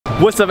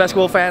What's up,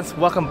 basketball fans?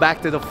 Welcome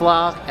back to the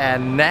vlog.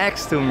 And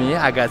next to me,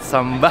 I got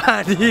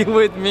somebody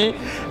with me.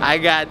 I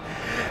got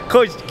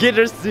Coach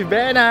Gitters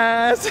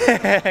Zibenas.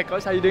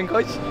 Coach, how you doing,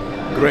 Coach?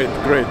 Great.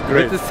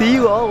 Good to see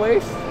you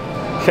always.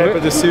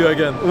 Happy to see you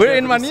again. We're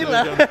in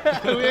Manila.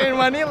 We're in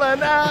Manila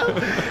now.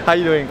 How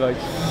you doing, Coach?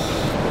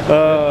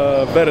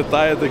 Very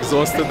tired,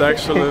 exhausted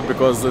actually,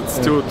 because it's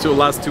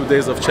last 2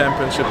 days of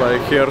championship I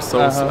hear,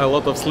 so it's a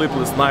lot of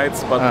sleepless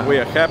nights, but we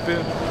are happy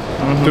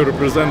to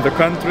represent the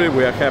country.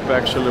 We are happy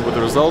actually with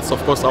the results.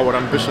 Of course our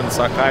ambitions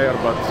are higher,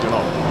 but you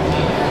know,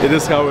 it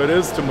is how it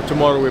is.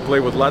 Tomorrow we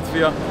play with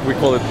Latvia. We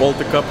call it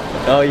Baltic Cup.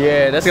 Oh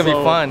yeah, that's gonna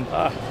be fun.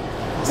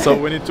 So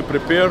we need to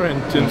prepare, and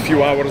in a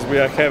few hours we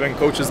are having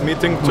coaches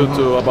meeting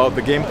to about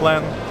the game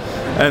plan.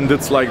 And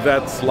it's like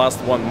that last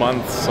 1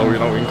 month, so you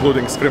know,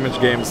 including scrimmage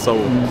games, so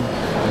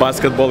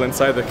basketball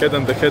inside the head,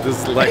 and the head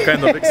is like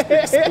kind of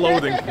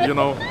exploding, you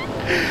know.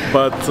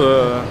 But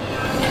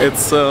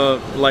it's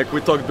like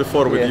we talked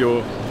before with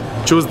you,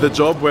 choose the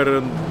job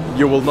where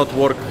you will not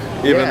work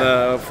even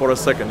for a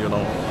second, you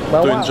know,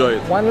 to enjoy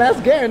it. One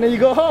last game and then you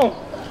go home.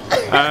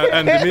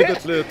 And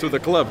immediately to the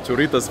club, to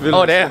Ritas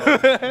Vilnius. Oh, damn.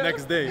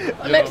 Next day.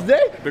 Next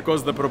day?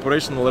 Because the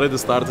preparation already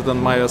started and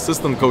my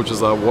assistant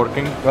coaches are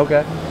working.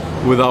 Okay.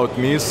 Without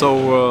me,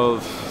 so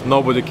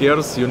nobody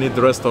cares. You need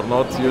rest or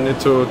not, you need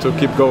to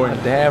keep going.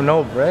 Damn,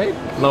 no break?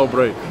 No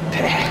break.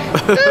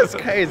 That's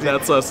crazy.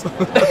 That's us.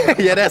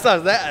 Yeah, that's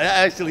us. That's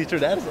actually true.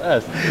 That's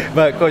us.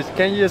 But Coach,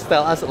 can you just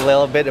tell us a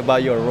little bit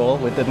about your role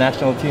with the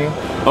national team?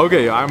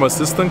 Okay, I'm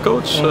assistant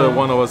coach.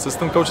 One of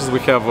assistant coaches. We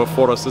have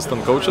 4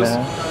 assistant coaches.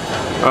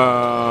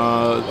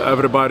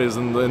 Everybody is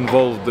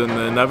involved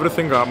in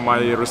everything. My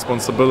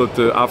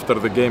responsibility after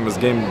the game is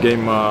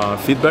game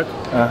feedback,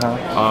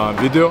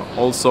 video,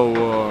 also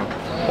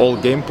all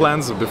game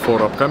plans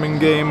before upcoming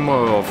game,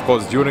 of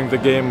course during the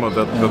game,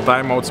 the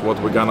timeouts, what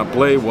we're gonna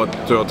play, what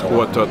to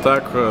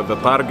attack, the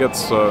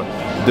targets,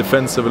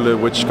 defensively,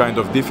 which kind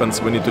of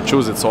defense we need to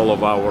choose. It's all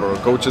of our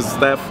coaches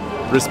staff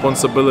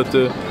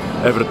responsibility.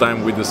 Every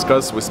time we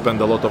discuss, we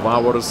spend a lot of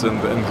hours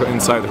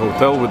inside the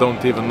hotel. We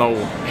don't even know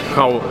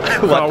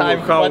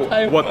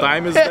what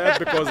time is that,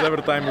 because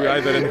every time we're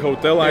either in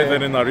hotel,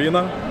 either in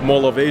arena.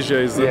 Mall of Asia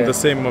is in the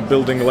same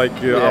building like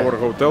our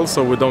hotel,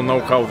 so we don't know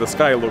how the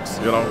sky looks,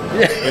 you know,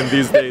 in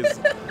these days.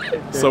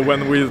 So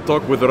when we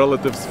talk with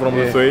relatives from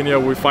Lithuania,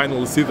 we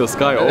finally see the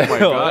sky. Oh my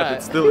God,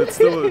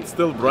 it's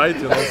still bright,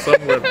 you know,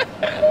 somewhere.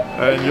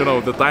 And you know,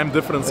 the time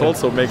difference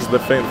also makes the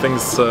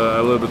things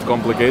a little bit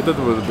complicated,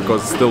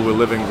 because still we're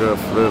living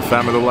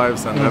family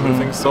lives and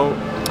everything. So,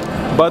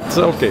 but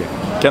okay,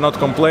 cannot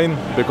complain,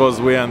 because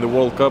we are in the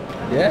World Cup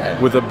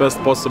with the best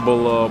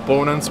possible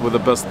opponents, with the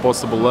best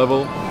possible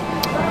level,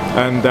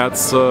 and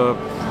that's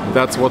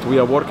what we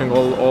are working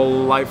all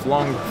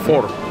lifelong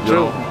for. You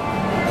know?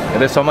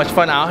 It is so much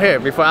fun out here.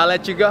 Before I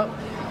let you go,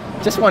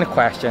 just one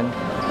question.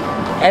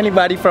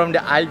 Anybody from the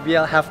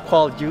IBL have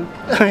called you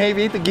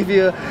maybe to give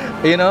you,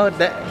 you know,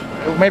 that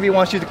maybe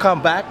wants you to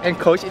come back and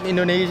coach in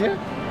Indonesia?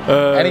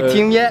 Any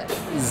team yet?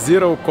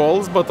 0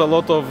 calls, but a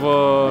lot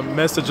of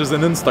messages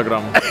in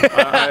Instagram.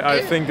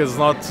 I think it's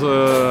not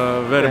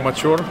very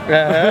mature.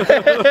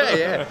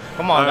 Yeah,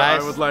 come on,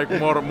 guys. I would like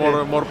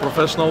more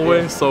professional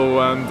way.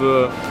 So, and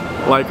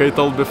like I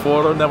told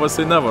before, never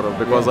say never,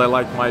 because I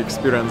like my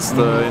experience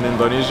in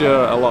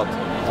Indonesia a lot.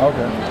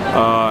 Okay.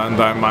 And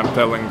I'm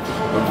telling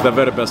the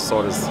very best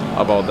stories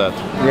about that.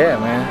 Yeah,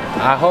 man.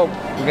 I hope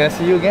we're gonna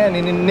see you again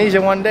in Indonesia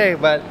one day,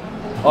 but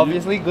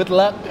obviously, good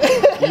luck.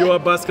 You are a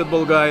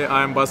basketball guy,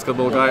 I'm a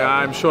basketball guy.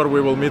 I'm sure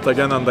we will meet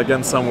again and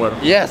again somewhere.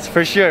 Yes,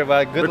 for sure,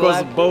 but good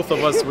luck. Because both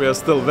of us, we are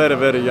still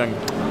very young.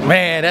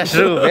 Man, that's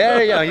true.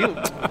 Very young. You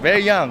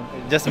very young.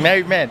 Just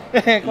married man.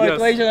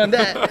 Congratulations on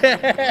that.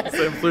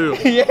 Same to you.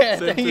 Yeah,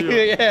 Same thank to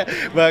you. Yeah.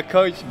 But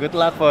coach, good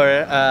luck for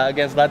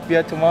against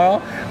Latvia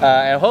tomorrow.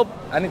 I hope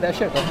I need that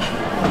shirt.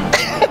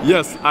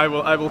 Yes, I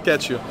will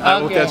catch you. I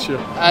will catch you.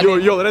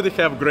 You already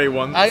have gray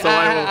one. I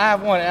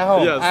have one at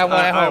home. Yes, I have one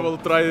at home. I will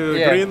try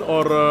green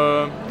or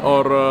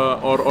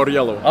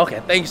yellow.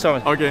 Okay, thank you so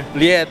much. Okay.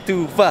 Lihat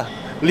tufa.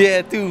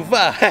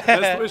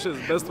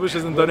 Best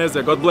wishes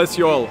Indonesia. God bless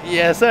you all.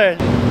 Yes sir.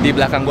 Di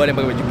belakang gue ada yang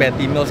pakai baju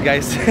Patty Mills,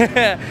 guys.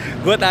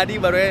 Gue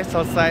tadi baru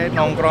selesai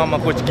nongkrong sama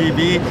Coach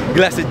Ghibbi.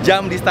 Gila,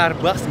 sejam di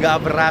Starbucks,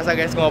 nggak berasa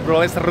guys,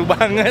 ngobrolnya seru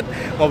banget.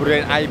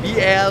 Ngobrolin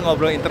IBL,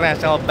 ngobrolin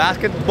international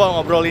basketball,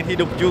 ngobrolin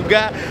hidup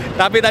juga.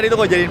 Tapi tadi tuh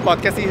gue jadiin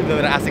podcast sih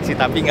bener-bener asik sih,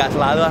 tapi nggak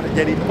selalu harus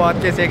jadiin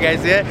podcast ya guys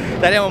ya.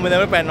 Tadi emang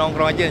bener-bener pengen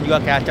nongkrong aja dan juga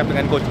catch up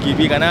dengan Coach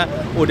Ghibbi, karena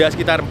udah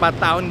sekitar 4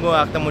 tahun gue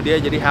gak ketemu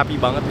dia, jadi happy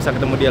banget bisa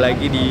ketemu dia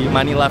lagi di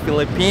Manila,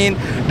 Filipina.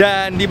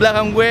 Dan di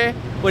belakang gue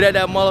udah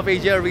ada Mall of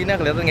Asia Arena,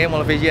 kelihatan nggak ya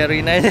Mall of Asia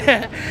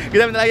Arena-nya.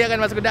 Kita bentar lagi akan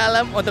masuk ke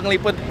dalam untuk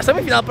ngeliput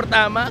semifinal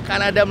pertama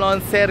Kanada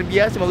melawan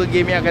Serbia. Semoga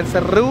gamenya akan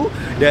seru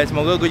dan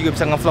semoga gue juga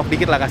bisa ngevlog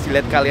dikit lah, kasih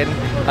lihat kalian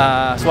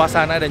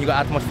suasana dan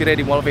juga atmosfernya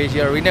di Mall of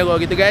Asia Arena kalau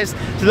gitu guys.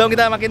 Sebelum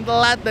kita makin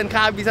telat dan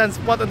kehabisan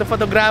spot untuk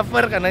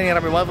fotografer karena ini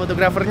rame banget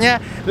fotografernya,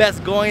 let's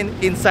go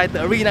inside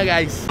the arena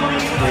guys.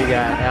 We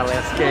got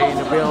LSK in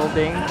the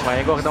building.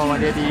 Makanya gue ketemu sama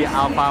dia di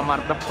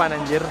Alfamart depan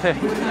anjir.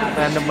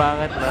 Random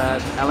banget.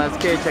 But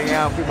LSK checking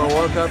out FIBA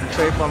World Cup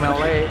straight from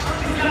LA.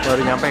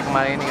 Baru nyampe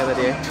kemarin ini kata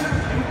dia.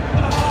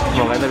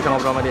 Semoga kita bisa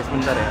ngobrol sama dia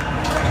sebentar ya.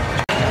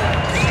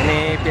 Ini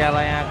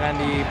piala yang akan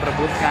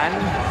diperebutkan.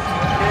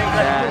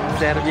 Dan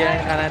Serbia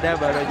dan Kanada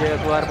baru aja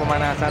keluar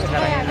pemanasan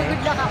sekarang ini.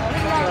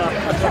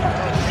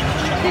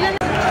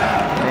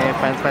 Ini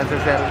fans-fans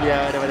Serbia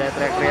udah pada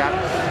teriak-teriak.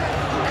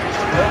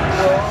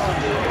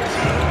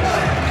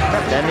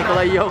 Dan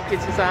Nikola Jokic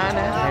di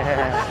sana.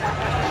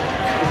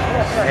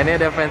 Ini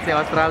ada fansnya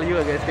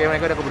Australia guys, kayak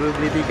mereka udah keburu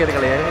beli tiket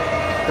kali ya.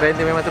 Keren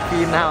timnya masuk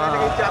final.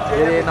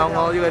 Jadi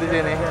nongol juga di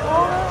sini.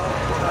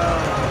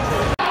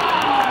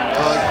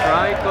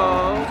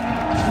 Raiko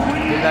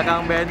di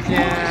belakang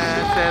benchnya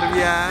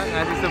Serbia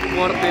ngasih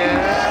support ya.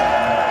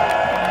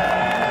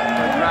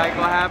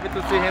 Raiko happy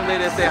to see him,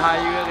 dia say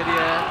hi juga ke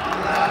dia.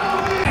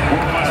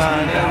 Nah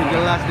ini lebih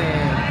jelas nih.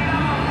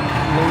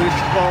 Luis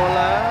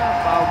Scola,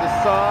 Paul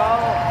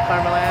Gasol,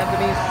 Carmelo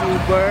Anthony,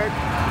 Subert,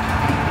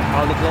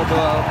 all the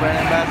global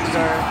brand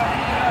ambassador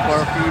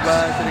for FIBA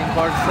sitting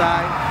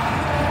courtside.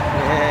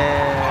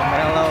 Yeah,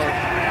 Melo.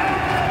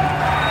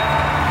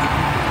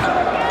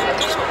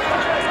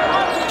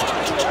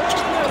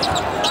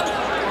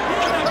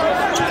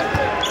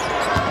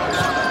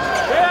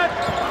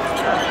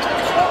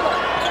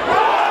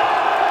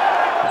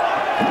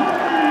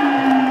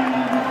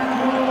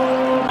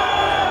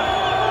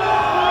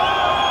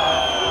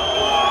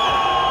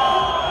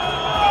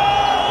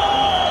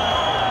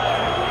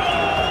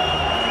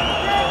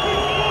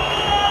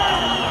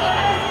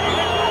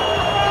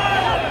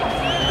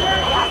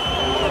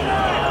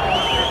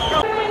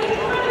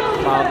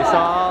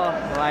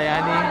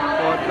 Melayani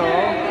foto.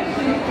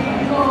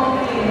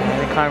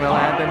 Ini Carmelo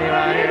Anthony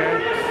right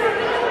here.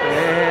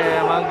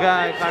 Yeah, my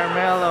guy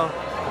Carmelo.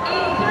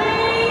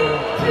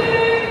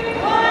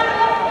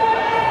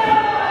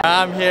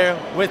 I'm here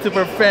with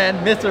super fan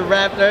Mr.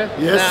 Raptor.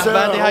 Yes, sir.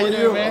 Bandi, how you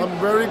doing, man? I'm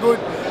very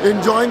good.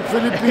 Enjoying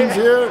Philippines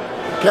here.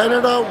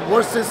 Canada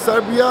versus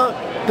Serbia.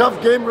 Tough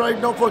game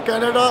right now for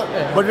Canada,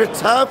 but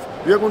it's half.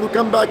 We are going to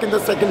come back in the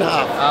second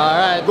half. All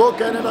right. Go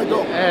Canada,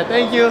 go. Yeah,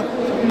 thank you.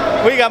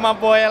 We got my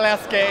boy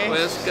LSK.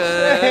 What's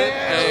good?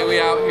 Hey,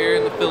 we out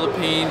here in the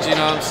Philippines, you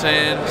know what I'm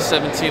saying?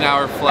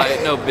 17-hour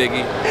flight, no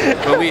biggie.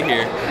 But we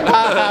here.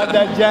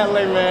 That jet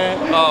lag, man.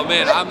 Oh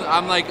man,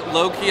 I'm like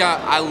low-key,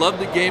 I love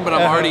the game, but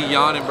I'm already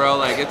yawning, bro.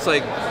 Like it's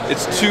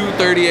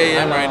 2:30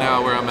 a.m. right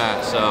now where I'm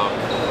at, so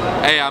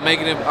hey, I'm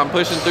making it, I'm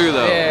pushing through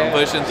though. Yeah. I'm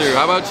pushing through.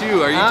 How about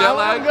you? Are you jet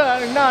lagged?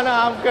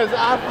 No, because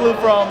I flew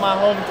from my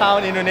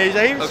hometown,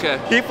 Indonesia.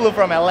 He flew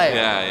from LA.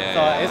 Yeah.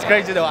 So it's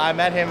crazy though. I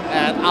met him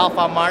at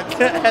Alfamart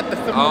at the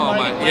supermarket. Oh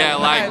my, yeah,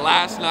 like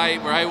last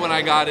night, right when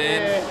I got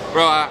in,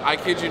 bro, I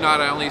kid you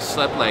not, I only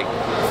slept like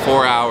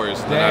 4 hours,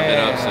 and I've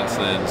been up since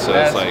then, so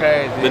That's it's like,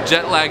 crazy. the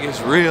jet lag is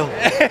real.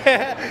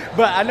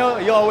 But I know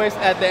you're always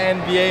at the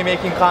NBA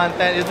making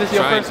content. Is this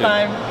your first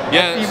time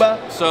at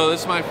FIBA? So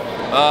this is my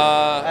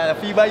At a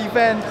FIBA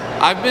event?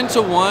 I've been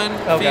to one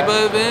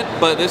FIBA event,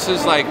 but this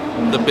is like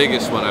the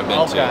biggest one I've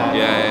been to.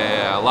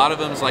 Yeah. A lot of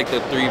them is like the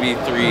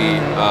 3v3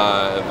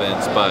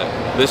 events, but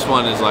this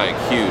one is like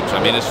huge.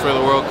 I mean, it's for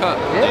the World Cup.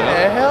 Yeah, you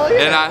know? hell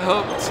yeah. And I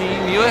hope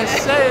Team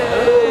USA.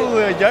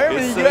 Ooh,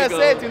 Germany,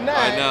 USA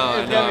tonight. I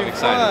know. I'm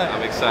excited.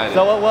 I'm excited.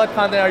 So what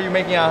content are you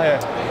making out here?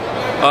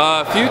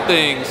 A few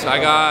things. I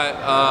got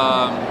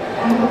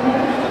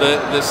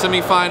the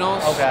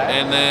semifinals,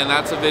 and then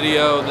that's a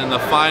video. Then the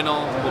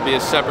final will be a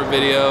separate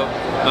video.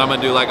 And I'm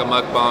gonna do like a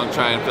mukbang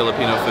trying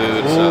Filipino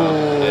food. Ooh,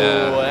 so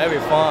yeah, that'd be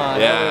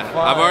fun. Yeah, that'd be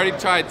fun. I've already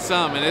tried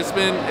some, and it's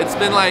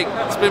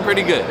been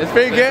pretty good. It's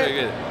pretty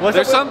good.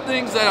 There's some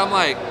things that I'm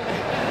like,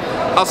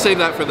 I'll save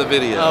that for the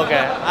video.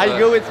 Okay. Are you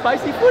good with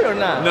spicy food or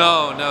not?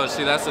 No.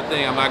 See, that's the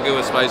thing. I'm not good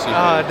with spicy food.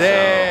 Oh,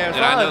 damn. So,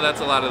 and I know that's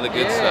a lot of the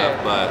good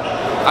stuff, but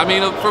I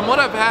mean, from what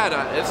I've had,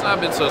 it's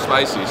not been so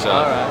spicy. So,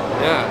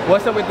 yeah.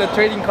 What's up with the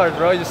trading cards,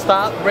 bro? You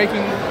stop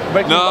breaking.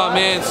 No,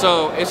 man.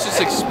 So it's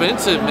just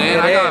expensive, man.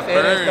 I got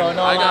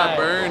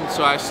burned,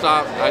 so I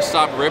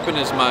stopped ripping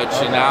as much,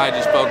 and now I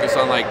just focus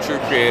on like True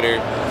Creator.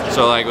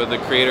 So like with the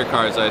creator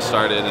cards I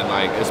started, and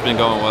like it's been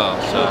going well.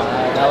 So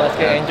now let's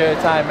enjoy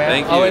your time, man.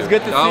 Thank you. Always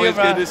good to see you, bro. Always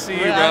good to see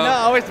you, bro. I know,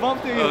 always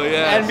bump to you. Oh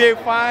yeah.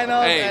 NBA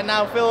Finals and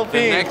now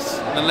Philippines.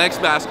 The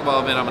next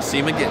basketball event, I'm gonna see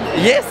him again.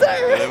 Yes, sir.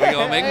 And we're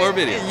gonna make more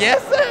videos.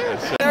 Yes, sir.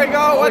 There we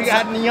go. We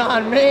got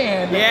Neon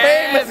Man, the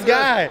famous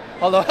guy.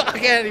 Although I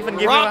can't even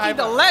give him a Rocky high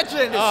the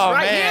legend is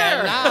right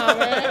here. Nah,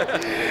 man.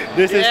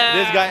 This is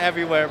this guy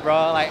everywhere,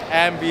 bro. Like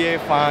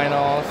NBA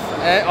finals,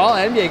 all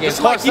NBA games.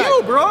 Just like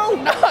you, bro.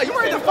 No, you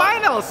were in the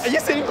finals. Are you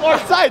sitting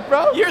courtside,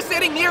 bro? You're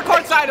sitting near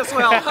courtside as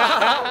well.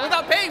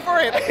 Without paying for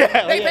it.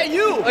 They pay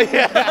you.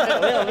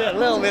 Yeah, a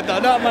little bit though,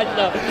 not much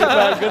though.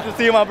 But good to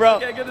see you, my bro.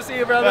 Yeah, good to see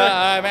you, brother.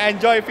 Man,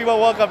 enjoy FIBA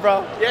World Cup,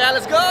 bro. Yeah,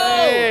 let's go.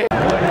 Hey.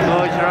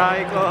 Coach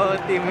Raiko,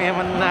 timnya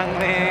menang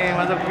nih,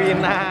 masuk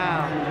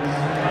final.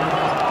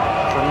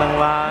 Seneng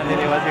banget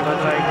ini masih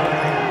Coach Raiko.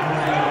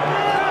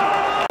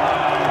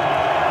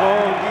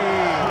 Bogi.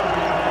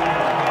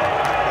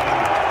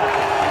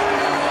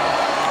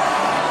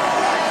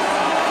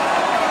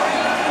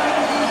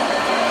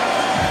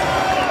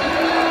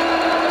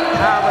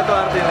 Apa tuh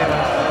artinya,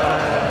 Mas?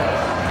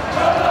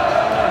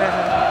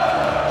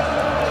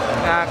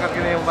 Ngakak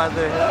ini yang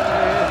bantu.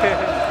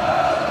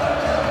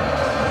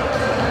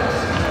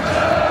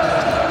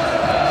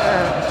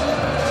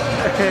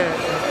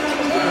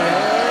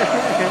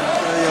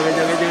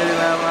 Joget-joget juga di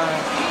lama.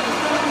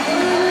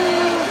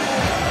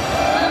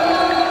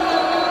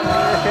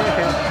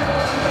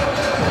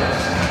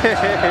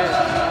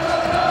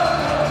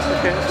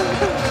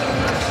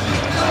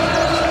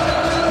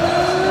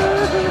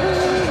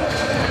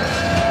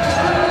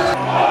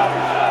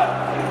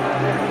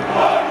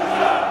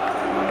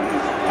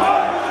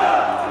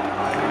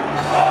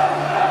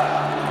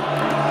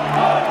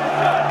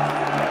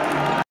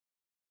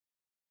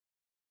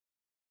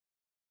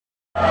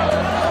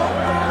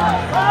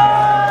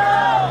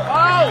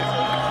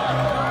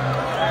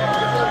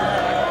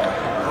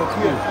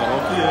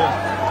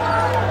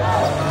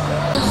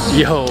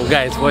 Yo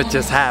guys, what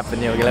just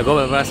happened yo? Gila, gue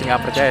bener-bener masih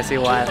gak percaya sih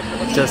what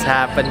just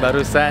happened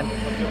barusan.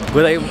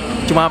 Gue tadi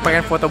cuma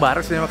pengen foto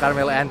bareng sama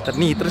Carmelo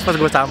Anthony. Terus pas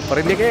gue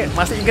samperin, dia kayak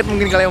masih inget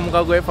mungkin kalian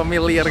muka gue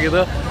familiar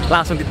gitu.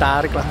 Langsung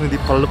ditarik, langsung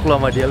dipeluk lo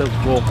sama dia. Lo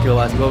gokil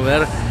banget, gue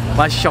bener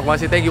masih shock,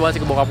 masih thank you banget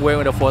sih ke bokap gue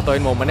yang udah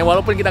fotoin momennya.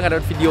 Walaupun kita gak ada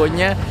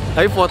videonya,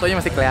 tapi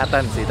fotonya masih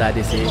kelihatan sih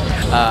tadi sih.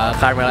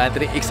 Carmelo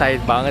Anthony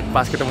excited banget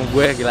pas ketemu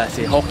gue, gila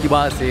sih. Hoki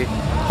banget sih,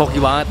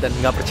 hoki banget dan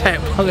gak percaya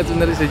banget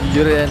sebenarnya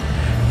sejujurnya.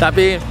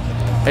 Tapi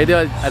itu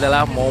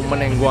adalah momen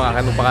yang gue gak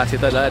akan lupakan sih.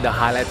 Itu adalah the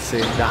highlights sih,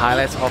 the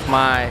highlights of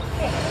my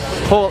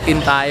whole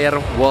entire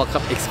World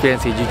Cup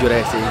experience sih, jujur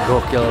aja sih,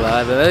 gokil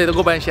banget. Dan itu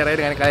gue pengen share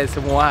dengan kalian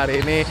semua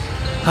hari ini.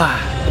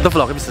 Itu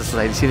vlognya bisa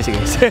selesai di sini sih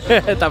guys.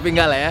 Tapi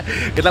enggak lah ya.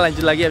 Kita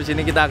lanjut lagi, abis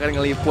ini kita akan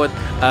ngeliput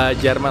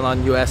Jerman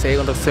lawan USA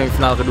untuk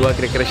semifinal kedua.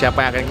 Kira-kira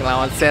siapa yang akan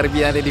ngelawan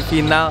Serbia nanti di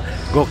final.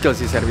 Gokil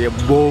sih Serbia,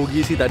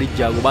 bogi sih tadi,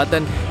 jago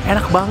banget dan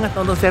enak banget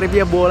nonton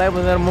Serbia, bola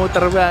bener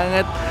muter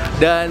banget.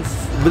 Dan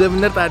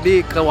bener-bener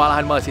tadi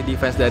kewalahan banget sih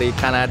defense dari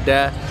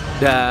Kanada.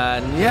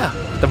 Dan ya,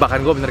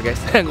 tebakan gue bener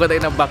guys. Gue tadi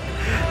nebak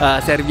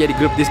Serbia di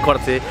grup Discord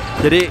sih.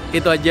 Jadi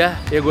itu aja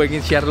ya, gue ingin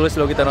share dulu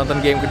sebelum kita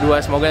nonton game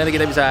kedua. Semoga nanti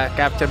kita bisa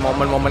capture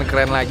momen-momen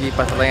keren lagi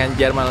pas pertandingan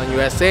Jerman lawan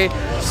USA.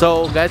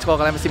 So guys, kalau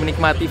kalian masih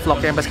menikmati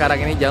vlognya sampai sekarang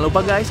ini, jangan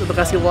lupa guys untuk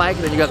kasih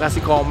like dan juga kasih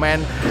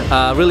komen.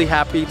 Really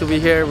happy to be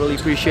here, really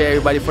appreciate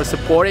everybody for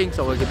supporting.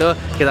 So kalau gitu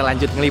kita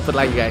lanjut ngeliput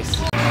lagi guys.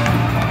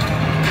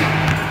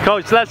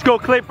 Coach, let's go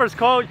Clippers,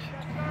 coach.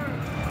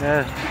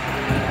 Yeah.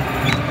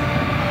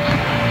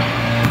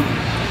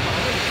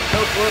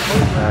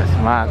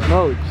 Semangat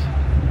coach.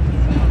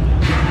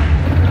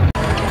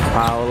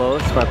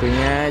 Paulo,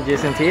 sepatunya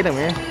Jason Tatum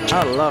ya.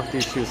 I love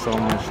this shoe so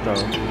much though.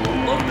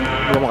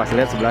 Gue mau kasih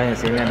lihat sebelahnya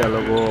sih, ini ada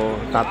logo,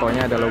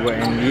 tatonya ada logo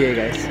NBA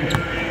guys.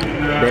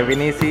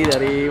 Definisi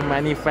dari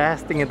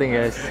manifesting itu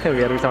guys,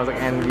 biar bisa masuk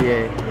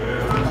NBA.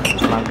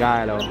 My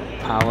guy loh,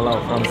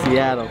 Paulo from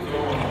Seattle.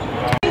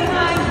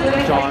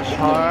 Josh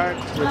Hart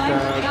with the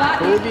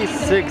Kobe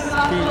 6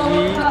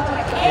 PE.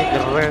 Ini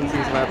keren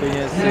sih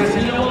sepatunya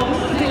sih.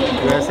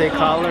 USA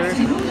color.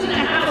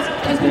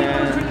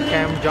 Dan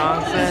Cam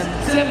Johnson,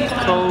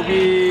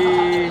 Kobe.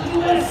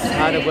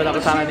 Ada buat aku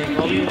salah nih,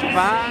 Kobe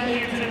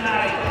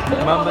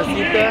 5.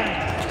 Mambasita.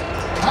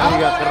 Ini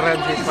juga keren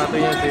sih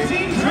sepatunya sih.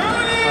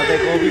 Sepatu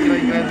Kobe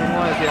keren-keren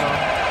semua sih. Oh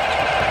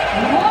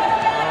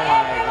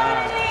my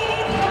god.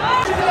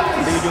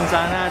 Di ujung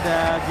sana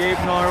ada Gabe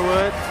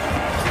Norwood,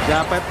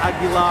 Japet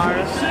Aguilar,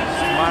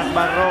 Mark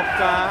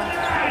Barroca,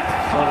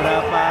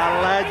 beberapa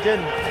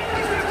legend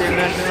tim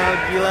nasional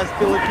gilas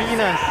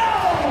Pilipinas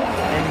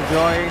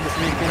enjoying the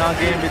semifinal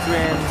game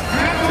between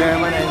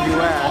German and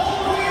US.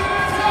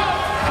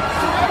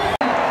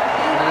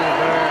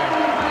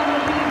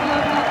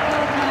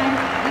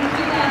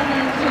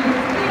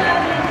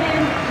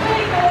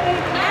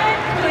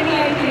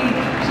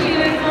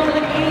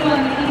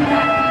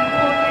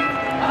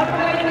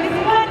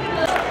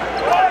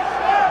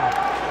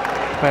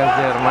 Fans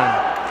Jerman.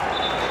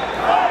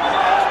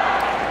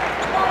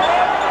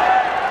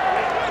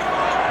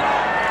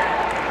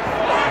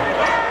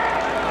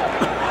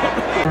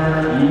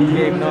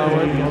 Game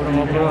Norwood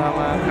ngobrol-ngobrol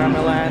sama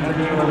Carmelo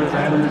Anthony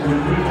barusan.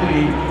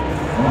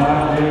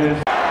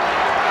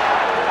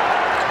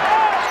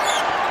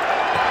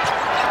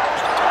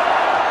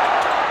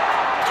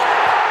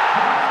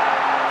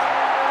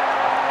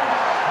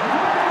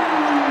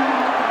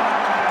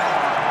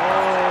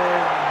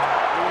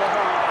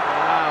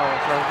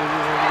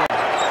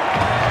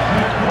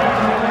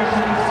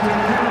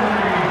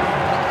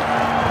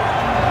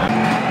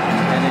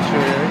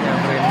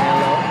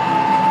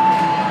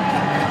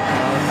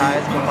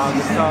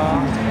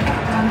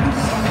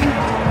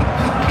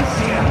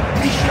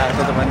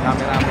 teman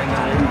kameramen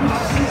tadi.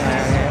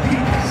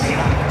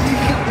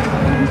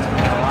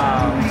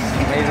 Wow,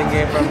 amazing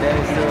game from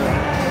Dennis too.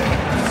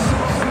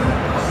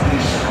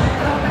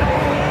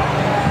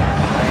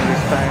 Playing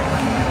this time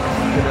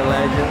to the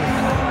legends.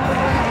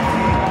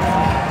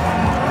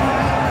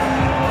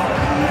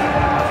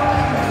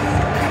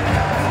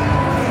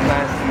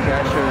 Nice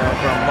gesture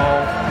from Mo,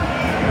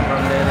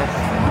 from Dennis.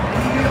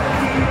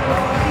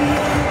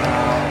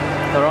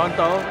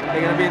 Toronto,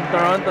 they're gonna be in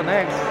Toronto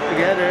next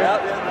together.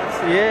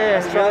 Yeah,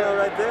 Toronto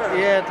right there.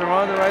 Yeah,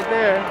 Toronto right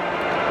there.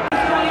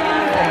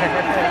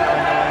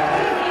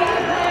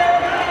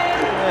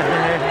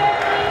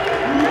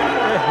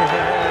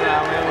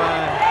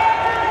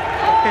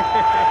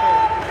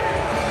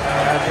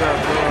 That's so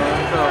cool.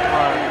 That's so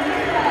fun.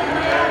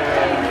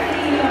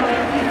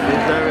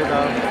 Deserve it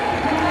though.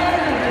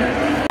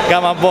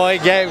 Got my boy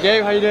Gabe.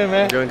 Gabe, how you doing,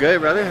 man? Doing good,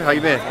 brother. How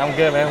you been? I'm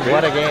good, man.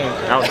 What a game.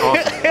 That was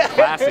awesome.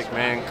 Classic,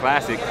 man.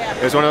 Classic.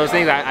 It was one of those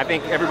things I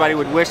think everybody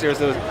would wish there was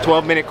those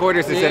 12-minute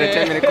quarters instead of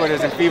 10-minute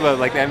quarters in FIBA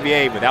like the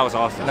NBA, but that was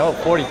awesome. No,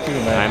 42,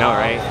 man. I know,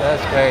 right?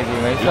 That's crazy,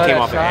 man. You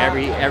came off of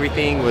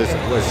everything was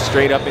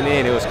straight up and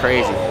in. It was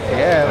crazy.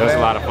 Yeah, it was man.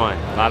 a lot of fun.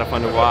 A lot of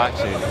fun to watch,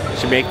 and it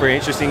should make for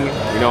interesting,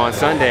 you know, on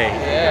Sunday.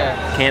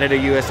 Yeah. Canada,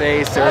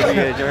 USA,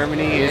 Serbia,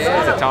 Germany. It's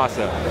a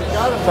toss-up.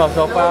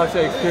 So far, what's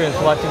your experience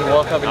watching the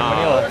World Cup in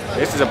Manila?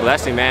 This is a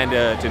blessing, man,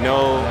 to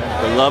know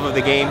the love of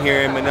the game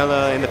here in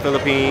Manila, in the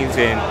Philippines,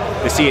 and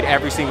to see it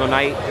every single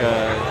night,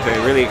 to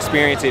really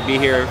experience it, be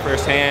here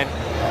firsthand.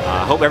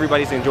 I hope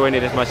everybody's enjoying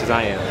it as much as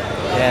I am.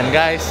 And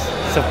guys,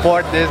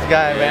 support this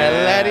guy,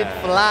 man. Let it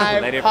fly.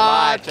 Let it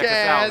fly. Podcast. Check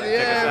us out, man.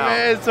 Check us out.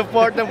 Man.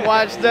 Support them,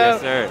 watch them.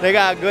 Yes, sir. They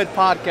got a good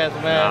podcast,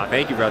 man.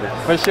 Thank you, brother.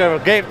 For sure.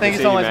 Gabe, thank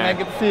you so much, man.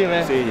 Good to see you,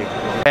 man. See you.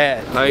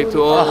 Yeah. Hi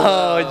to all.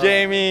 Oh,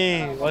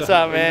 Jamie. What's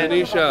up, man?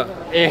 Indonesia.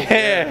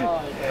 Yeah.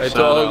 Hi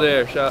to all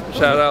there. Shout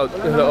out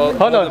to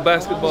all the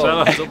basketball.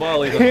 Shout out to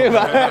Bali.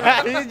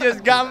 He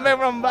just got me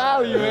from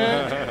Bali,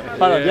 man.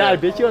 Hold on, did I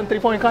beat you on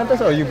 3-point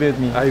contest or you beat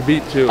me? I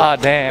beat you. Oh,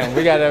 damn.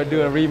 We gotta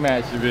do a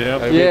rematch.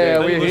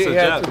 Yeah, we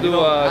have to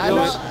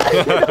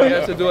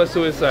do a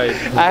suicide.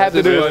 I have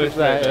to do a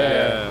suicide.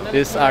 Yeah.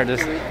 These are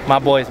my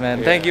boys,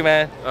 man. Thank you,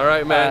 man. All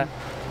right, man.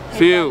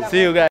 See you.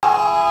 See you guys.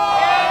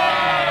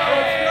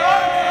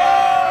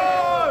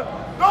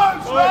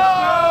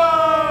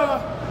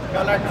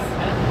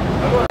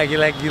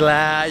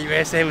 Gila,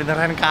 USA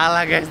beneran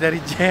kalah guys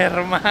dari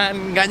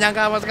Jerman. Gak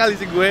nyangka sama sekali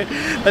sih gue.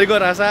 Tadi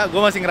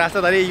gue masih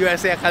ngerasa tadi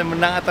USA akan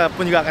menang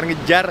ataupun juga akan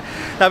ngejar.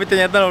 Tapi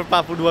ternyata nomor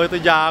 42 itu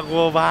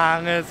jago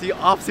banget sih.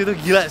 Ops itu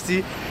gila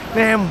sih.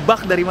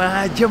 Nembak dari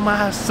mana aja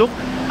masuk.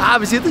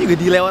 Abis itu juga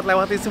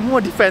dilewat-lewatin semua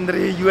defender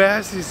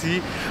USA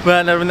sih.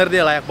 Benar-benar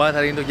dia layak banget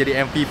hari ini untuk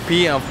jadi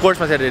MVP. Of course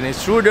masih ada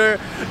Dennis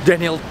Schroeder,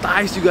 Daniel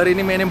Theis juga hari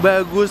ini mainnya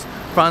bagus,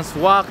 Franz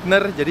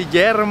Wagner. Jadi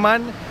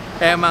Jerman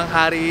emang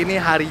hari ini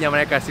harinya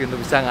mereka sih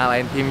untuk bisa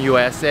ngalahin tim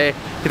USA.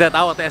 Kita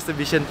tahu waktu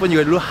exhibition pun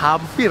juga dulu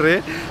hampir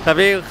ya.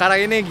 Tapi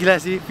sekarang ini gila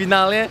sih,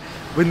 finalnya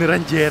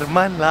beneran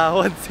Jerman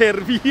lawan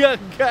Serbia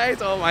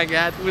guys. Oh my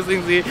god, pusing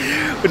sih.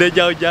 Udah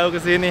jauh-jauh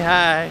ke sini,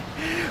 hai.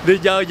 Udah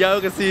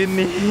jauh-jauh ke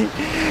sini.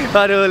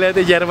 Aduh,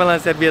 lihatnya Jerman lawan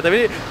Serbia.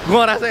 Tapi gue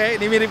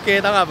ngerasa ini mirip kayak,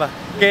 tau gak apa?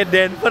 Kayak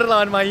Denver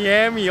lawan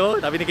Miami, yo.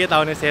 Tapi ini kayak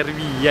tahunnya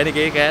Serbia nih,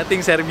 kayak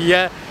tim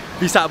Serbia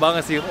bisa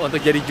banget sih untuk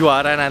jadi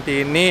juara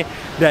nanti ini.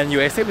 Dan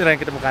USA beneran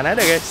ketemu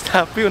Kanada guys.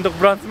 Tapi untuk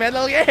bronze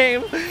medal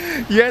game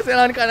USA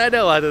lawan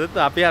Kanada, waduh,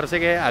 tapi harusnya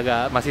kayak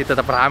agak masih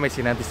tetap rame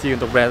sih nanti sih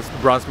untuk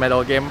bronze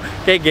medal game.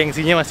 Kayak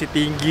gengsinya masih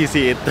tinggi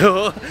sih itu.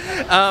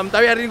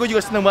 Tapi hari ini gue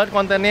juga seneng banget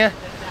kontennya.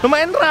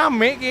 Lumayan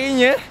rame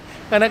kayaknya,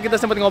 karena kita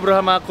sempat ngobrol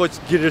sama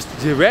Coach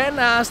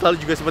Girenas, lalu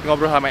juga sempat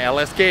ngobrol sama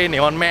LSK,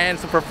 Neon Man,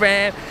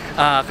 Superfan,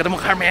 ketemu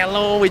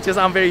Carmelo, which is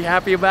I'm very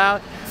happy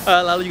about.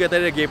 Lalu juga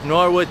tadi ada Gabe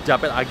Norwood,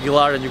 Japet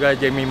Aguilar, dan juga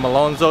Jamie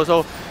Malonzo.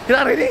 So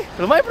kita hari ini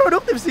lumayan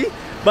produktif sih.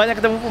 Banyak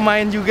ketemu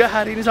pemain juga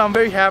hari ini, so I'm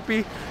very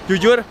happy.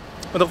 Jujur,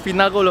 untuk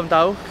final gue belum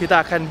tahu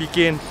kita akan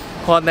bikin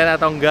konten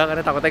atau enggak,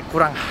 karena takutnya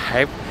kurang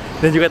hype.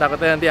 Dan juga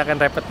takutnya nanti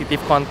akan repetitif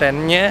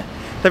kontennya.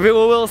 Tapi we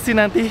will see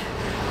nanti.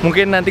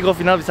 Mungkin nanti gue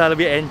final bisa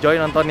lebih enjoy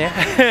nontonnya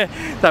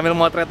sambil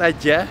motret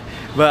aja.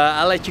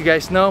 But I'll let you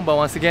guys know. But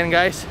once again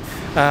guys,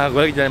 gue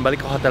lagi jalan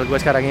balik ke hotel gue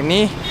sekarang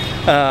ini.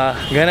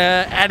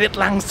 Gonna edit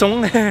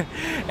langsung.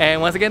 And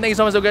once again, thank you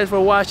so much guys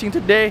for watching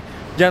today.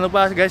 Jangan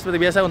lupa guys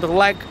seperti biasa untuk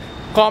like,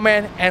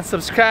 comment, and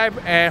subscribe.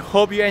 And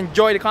hope you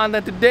enjoy the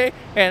content today.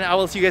 And I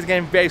will see you guys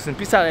again very soon.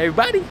 Peace out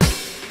everybody.